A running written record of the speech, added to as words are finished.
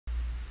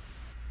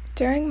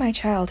During my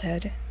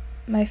childhood,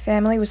 my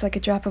family was like a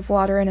drop of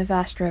water in a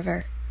vast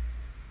river,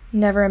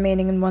 never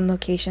remaining in one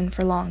location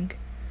for long.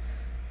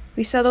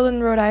 We settled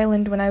in Rhode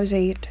Island when I was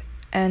 8,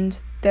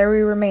 and there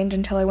we remained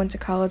until I went to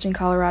college in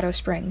Colorado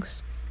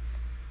Springs.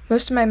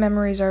 Most of my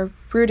memories are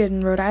rooted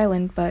in Rhode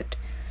Island, but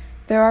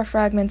there are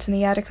fragments in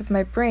the attic of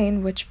my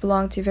brain which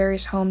belong to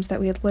various homes that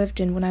we had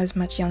lived in when I was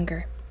much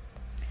younger.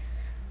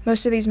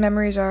 Most of these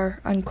memories are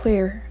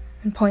unclear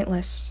and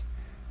pointless,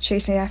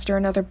 chasing after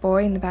another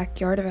boy in the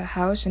backyard of a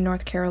house in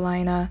North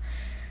Carolina,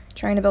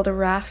 trying to build a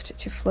raft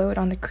to float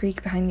on the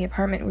creek behind the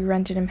apartment we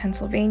rented in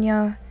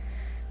Pennsylvania,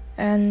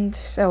 and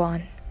so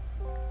on.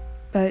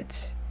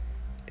 But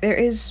there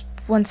is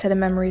one set of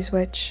memories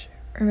which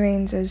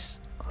remains as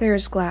clear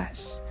as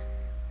glass,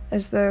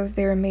 as though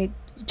they were made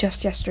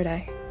just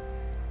yesterday.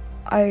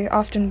 I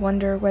often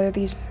wonder whether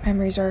these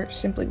memories are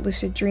simply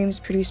lucid dreams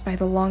produced by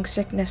the long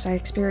sickness I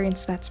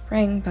experienced that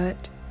spring,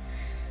 but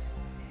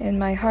in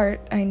my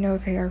heart, I know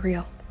they are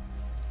real.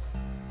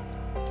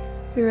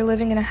 We were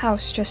living in a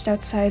house just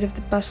outside of the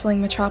bustling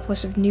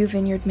metropolis of New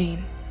Vineyard,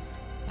 Maine.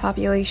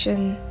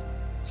 Population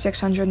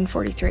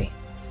 643.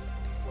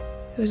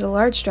 It was a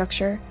large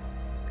structure,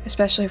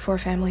 especially for a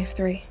family of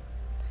 3.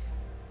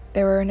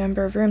 There were a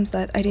number of rooms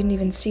that I didn't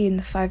even see in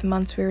the 5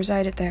 months we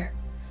resided there.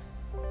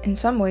 In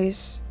some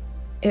ways,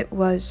 it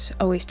was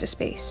a waste of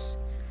space,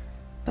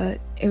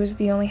 but it was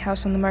the only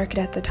house on the market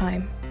at the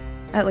time,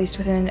 at least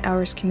within an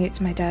hour's commute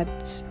to my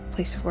dad's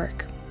place of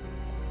work.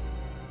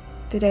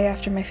 The day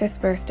after my 5th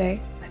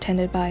birthday,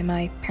 attended by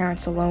my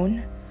parents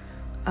alone,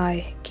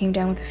 I came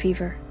down with a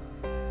fever.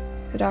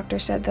 The doctor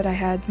said that I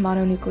had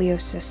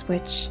mononucleosis,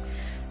 which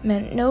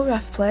meant no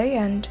rough play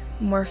and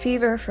more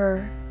fever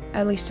for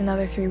at least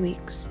another 3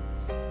 weeks.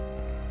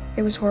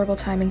 It was horrible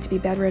timing to be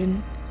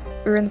bedridden.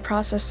 We were in the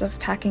process of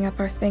packing up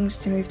our things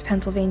to move to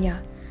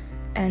Pennsylvania,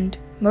 and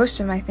most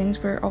of my things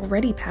were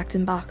already packed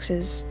in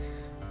boxes,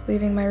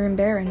 leaving my room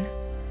barren.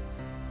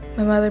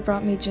 My mother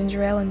brought me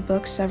ginger ale and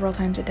books several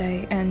times a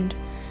day, and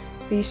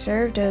these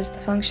served as the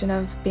function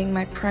of being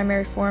my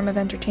primary form of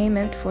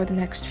entertainment for the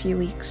next few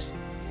weeks.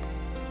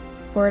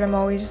 Boredom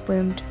always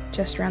loomed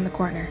just around the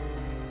corner,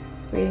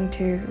 waiting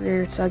to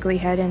rear its ugly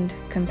head and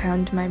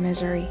compound my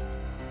misery.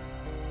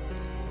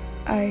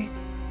 I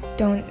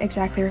don't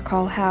exactly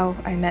recall how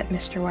I met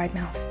Mr.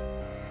 Widemouth.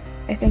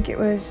 I think it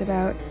was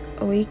about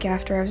a week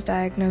after I was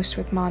diagnosed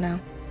with mono.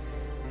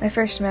 My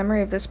first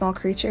memory of the small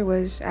creature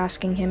was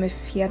asking him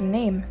if he had a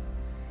name.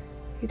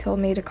 He told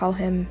me to call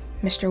him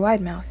Mr.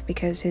 Widemouth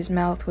because his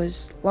mouth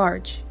was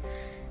large.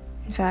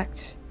 In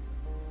fact,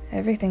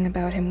 everything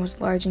about him was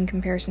large in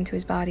comparison to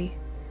his body.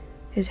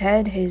 His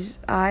head, his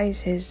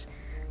eyes, his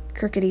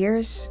crooked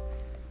ears,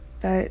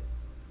 but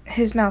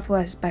his mouth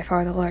was by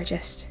far the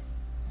largest.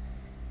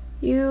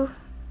 "You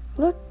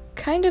look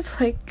kind of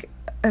like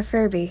a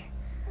Furby,"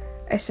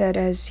 I said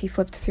as he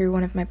flipped through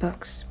one of my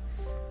books.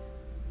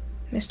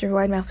 Mr.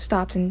 Widemouth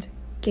stopped and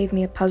gave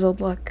me a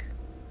puzzled look.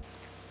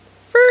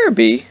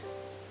 "Furby?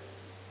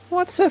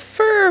 What's a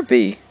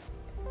Furby?"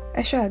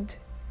 I shrugged.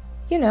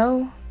 "You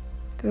know,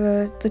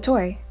 the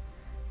toy.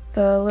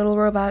 The little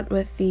robot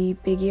with the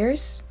big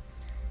ears.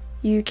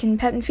 You can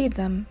pet and feed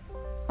them,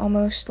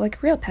 almost like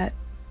a real pet."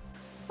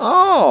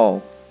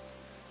 "Oh,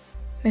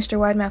 Mr.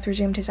 Widemouth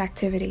resumed his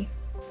activity.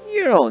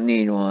 you don't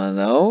need one of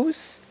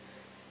those.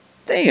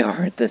 They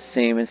aren't the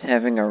same as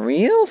having a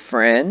real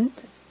friend."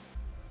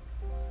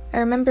 I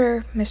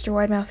remember Mr.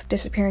 Widemouth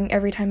disappearing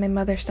every time my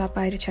mother stopped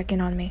by to check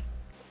in on me.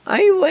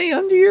 "I lay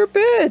under your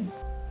bed.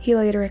 He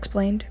later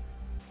explained.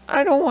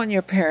 I don't want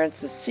your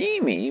parents to see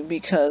me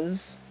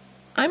because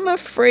I'm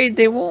afraid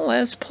they won't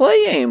let us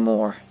play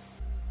anymore."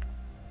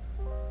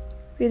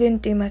 We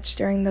didn't do much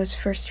during those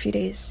first few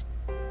days.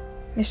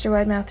 Mr.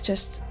 Widemouth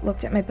just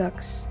looked at my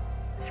books,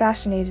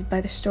 fascinated by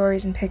the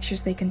stories and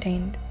pictures they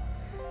contained.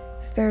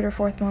 The 3rd or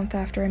 4th month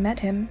after I met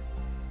him,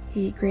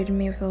 he greeted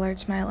me with a large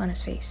smile on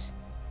his face.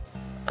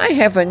 "I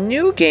have a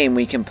new game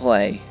we can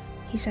play,"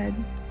 He said.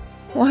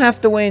 "We'll have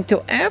to wait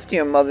until after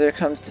your mother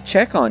comes to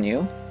check on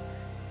you,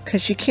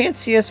 'cause she can't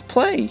see us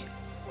play.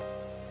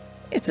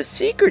 It's a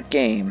secret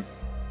game."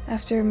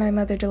 After my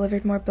mother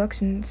delivered more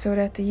books and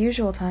soda at the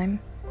usual time,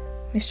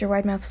 Mr.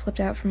 Widemouth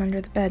slipped out from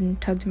under the bed and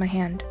tugged my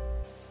hand.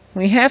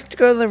 "We have to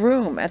go to the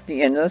room at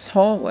the end of this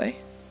hallway,"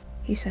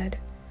 He said.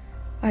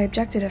 I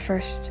objected at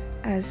first,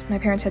 as my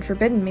parents had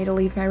forbidden me to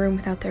leave my room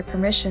without their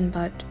permission,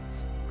 but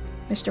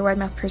Mr.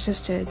 Widemouth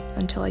persisted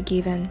until I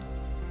gave in.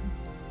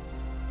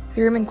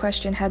 The room in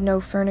question had no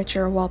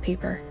furniture or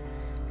wallpaper.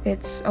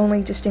 Its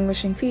only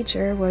distinguishing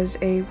feature was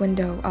a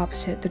window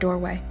opposite the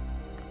doorway.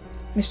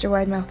 Mr.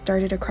 Widemouth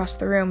darted across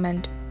the room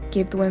and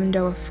gave the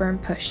window a firm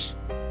push,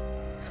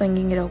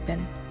 flinging it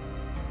open.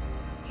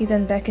 He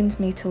then beckoned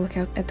me to look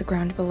out at the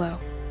ground below.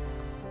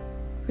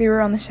 We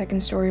were on the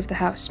 2nd story of the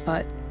house,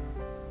 but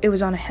it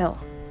was on a hill,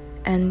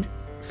 and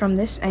from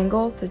this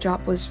angle, the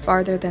drop was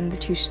farther than the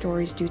 2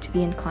 stories due to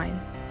the incline.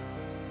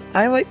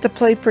 "I like to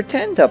play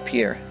pretend up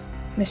here,"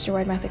 Mr.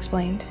 Widemouth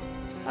explained.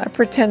 "I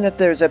pretend that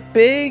there's a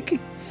big,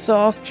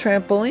 soft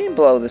trampoline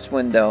below this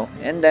window,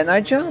 and then I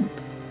jump.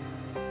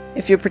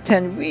 If you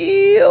pretend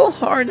real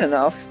hard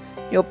enough,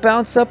 you'll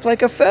bounce up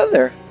like a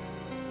feather.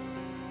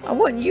 I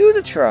want you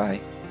to try.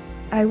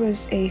 I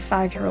was a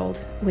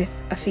 5-year-old with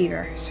a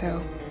fever,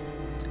 so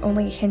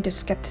only a hint of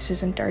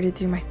skepticism darted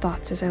through my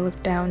thoughts as I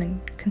looked down and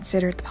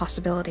considered the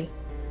possibility.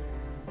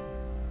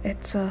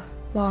 "It's a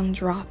long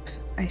drop,"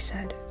 I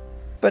said.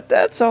 But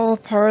that's all a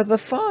part of the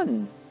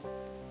fun.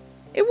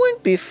 It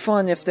wouldn't be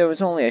fun if there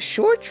was only a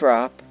short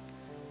drop.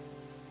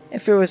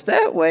 If it was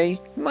that way,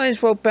 you might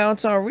as well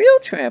bounce on a real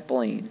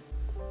trampoline.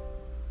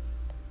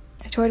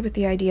 I toyed with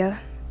the idea,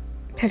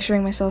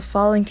 picturing myself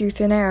falling through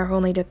thin air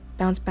only to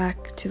bounce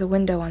back to the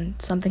window on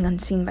something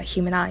unseen by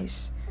human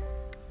eyes.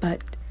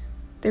 But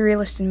the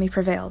realist in me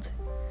prevailed.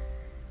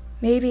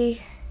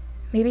 Maybe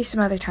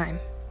some other time,"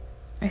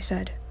 I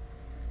said.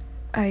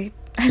 I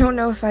don't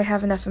know if I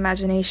have enough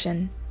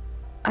imagination.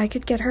 I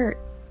could get hurt."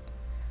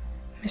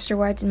 Mr.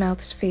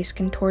 Widemouth's face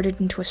contorted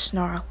into a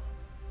snarl,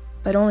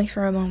 but only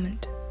for a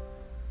moment.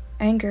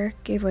 Anger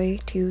gave way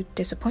to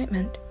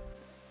disappointment.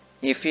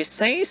 "If you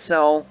say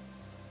so,"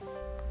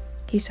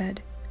 he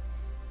said.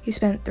 He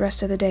spent the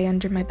rest of the day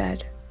under my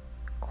bed,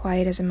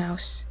 quiet as a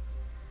mouse.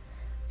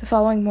 The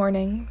following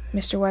morning,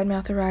 Mr.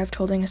 Widemouth arrived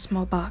holding a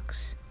small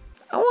box.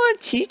 "I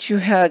want to teach you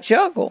how to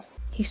juggle,"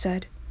 he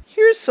said.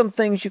 "Here's some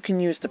things you can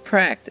use to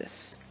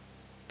practice,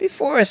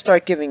 before I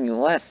start giving you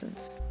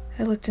lessons."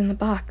 I looked in the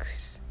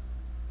box.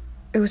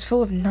 It was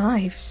full of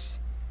knives.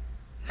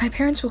 "My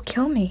parents will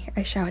kill me,"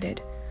 I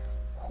shouted,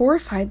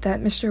 horrified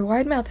that Mr.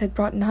 Widemouth had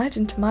brought knives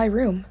into my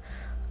room,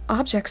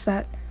 objects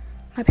that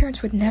my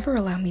parents would never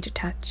allow me to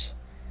touch.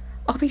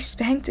 "I'll be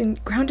spanked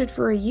and grounded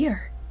for a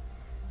year."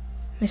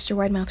 Mr.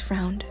 Widemouth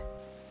frowned.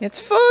 "It's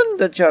fun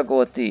to juggle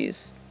with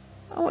these.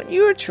 I want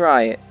you to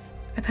try it."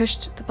 I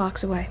pushed the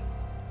box away.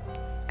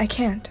 "I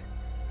can't.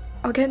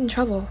 I'll get in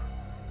trouble.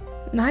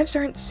 Knives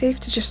aren't safe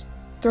to just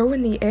throw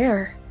in the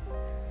air."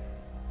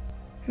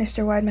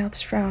 Mr.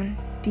 Widemouth's frown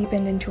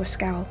deepened into a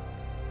scowl.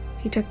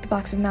 He took the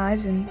box of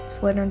knives and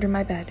slid under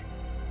my bed,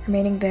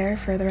 remaining there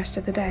for the rest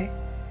of the day.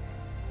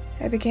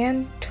 I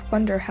began to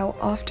wonder how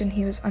often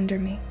he was under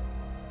me.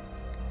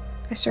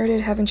 I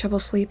started having trouble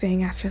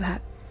sleeping after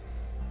that.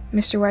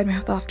 Mr.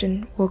 Widemouth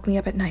often woke me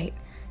up at night,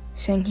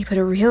 saying he put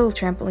a real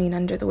trampoline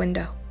under the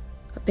window.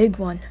 A big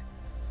one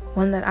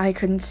that I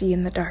couldn't see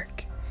in the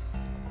dark.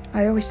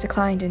 I always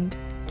declined and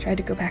tried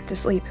to go back to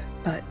sleep,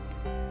 but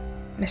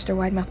Mr.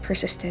 Widemouth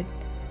persisted.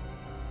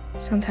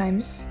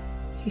 Sometimes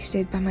he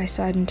stayed by my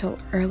side until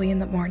early in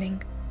the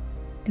morning,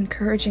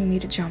 encouraging me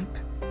to jump.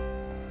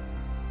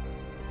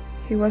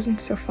 He wasn't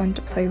so fun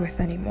to play with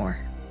anymore.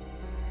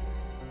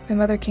 My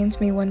mother came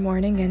to me one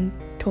morning and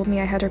told me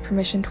I had her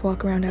permission to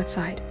walk around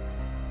outside.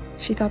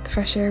 She thought the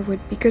fresh air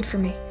would be good for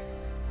me,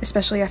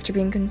 especially after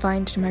being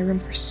confined to my room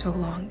for so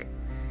long.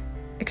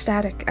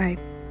 Ecstatic, I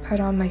put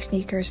on my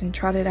sneakers and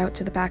trotted out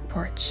to the back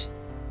porch,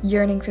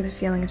 yearning for the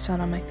feeling of sun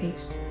on my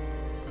face.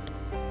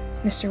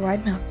 Mr.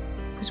 Widemouth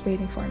was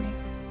waiting for me.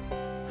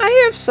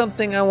 "I have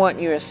something I want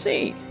you to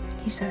see,"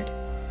 he said.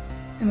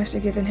 I must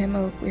have given him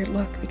a weird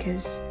look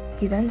because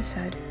he then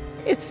said,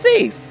 "It's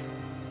safe.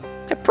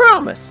 I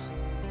promise."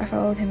 I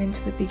followed him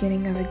into the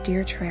beginning of a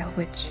deer trail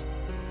which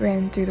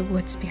ran through the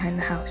woods behind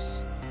the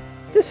house.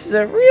 "This is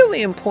a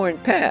really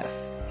important path,"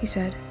 he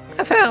said.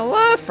 "I've had a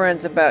lot of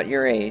friends about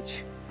your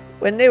age.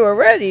 When they were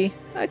ready,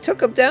 I took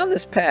them down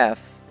this path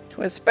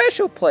to a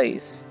special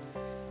place.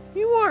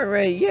 You aren't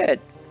ready yet,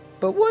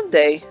 but one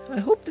day I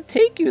hope to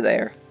take you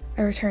there."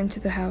 I returned to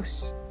the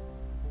house,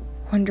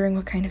 wondering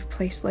what kind of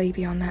place lay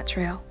beyond that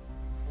trail.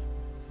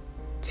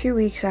 2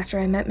 weeks after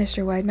I met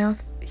Mr.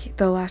 Widemouth,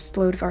 the last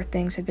load of our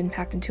things had been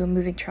packed into a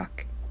moving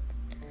truck.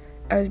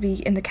 I would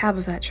be in the cab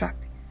of that truck,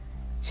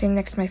 sitting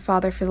next to my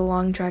father for the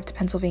long drive to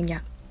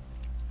Pennsylvania.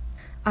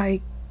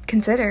 I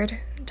considered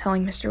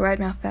telling Mr.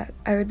 Widemouth that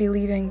I would be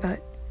leaving,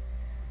 but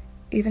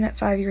even at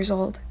 5 years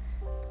old,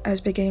 I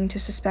was beginning to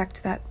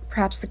suspect that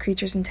perhaps the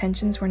creature's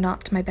intentions were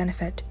not to my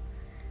benefit,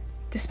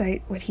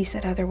 despite what he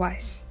said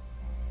otherwise.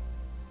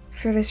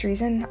 For this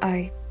reason,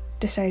 I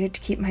decided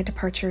to keep my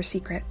departure a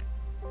secret.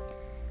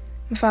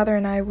 My father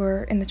and I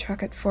were in the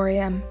truck at 4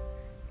 a.m.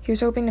 He was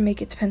hoping to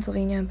make it to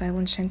Pennsylvania by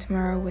lunchtime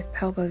tomorrow with the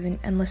help of an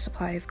endless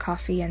supply of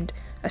coffee and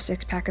a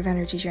 6-pack of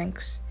energy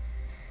drinks.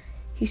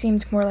 He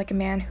seemed more like a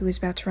man who was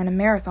about to run a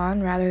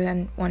marathon rather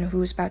than one who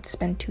was about to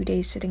spend 2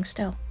 days sitting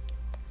still.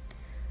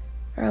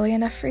 "Early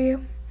enough for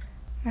you?"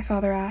 my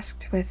father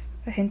asked with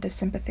a hint of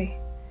sympathy.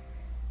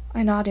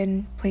 I nodded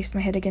and placed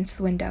my head against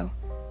the window,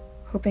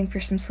 hoping for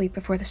some sleep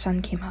before the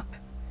sun came up.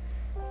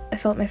 I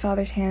felt my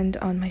father's hand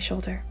on my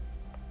shoulder.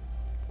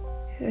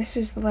 "This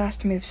is the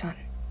last move, son.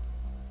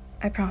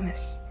 I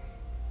promise.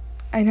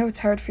 I know it's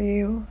hard for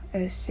you,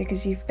 as sick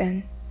as you've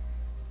been.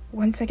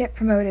 Once I get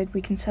promoted,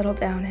 we can settle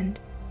down and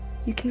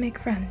you can make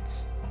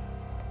friends."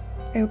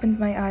 I opened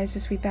my eyes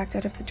as we backed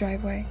out of the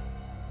driveway.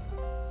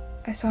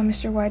 I saw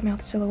Mr.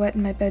 Widemouth's silhouette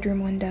in my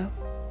bedroom window.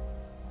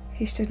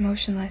 He stood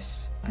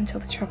motionless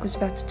until the truck was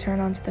about to turn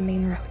onto the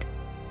main road.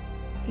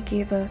 He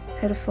gave a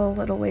pitiful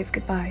little wave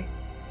goodbye,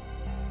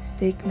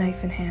 steak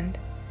knife in hand.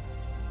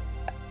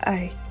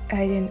 I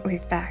didn't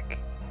wave back.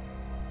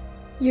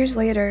 Years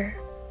later,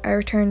 I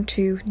returned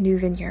to New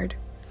Vineyard.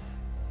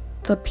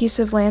 The piece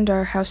of land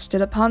our house stood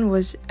upon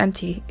was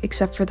empty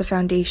except for the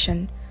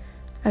foundation,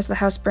 as the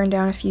house burned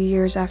down a few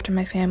years after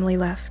my family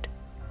left.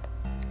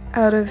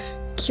 Out of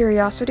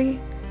curiosity,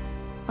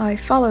 I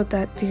followed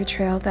that deer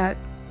trail that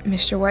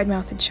Mr.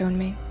 Widemouth had shown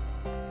me.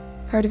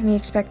 Part of me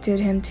expected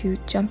him to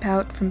jump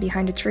out from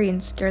behind a tree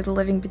and scare the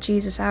living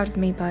bejesus out of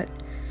me, but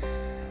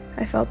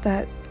I felt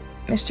that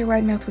Mr.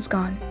 Widemouth was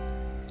gone,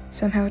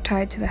 somehow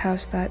tied to the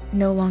house that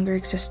no longer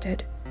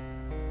existed.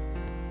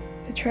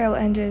 The trail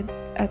ended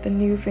at the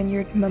New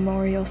Vineyard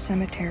Memorial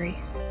Cemetery.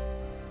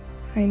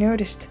 I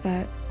noticed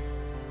that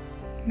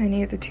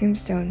many of the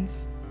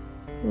tombstones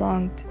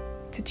belonged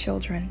to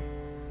children.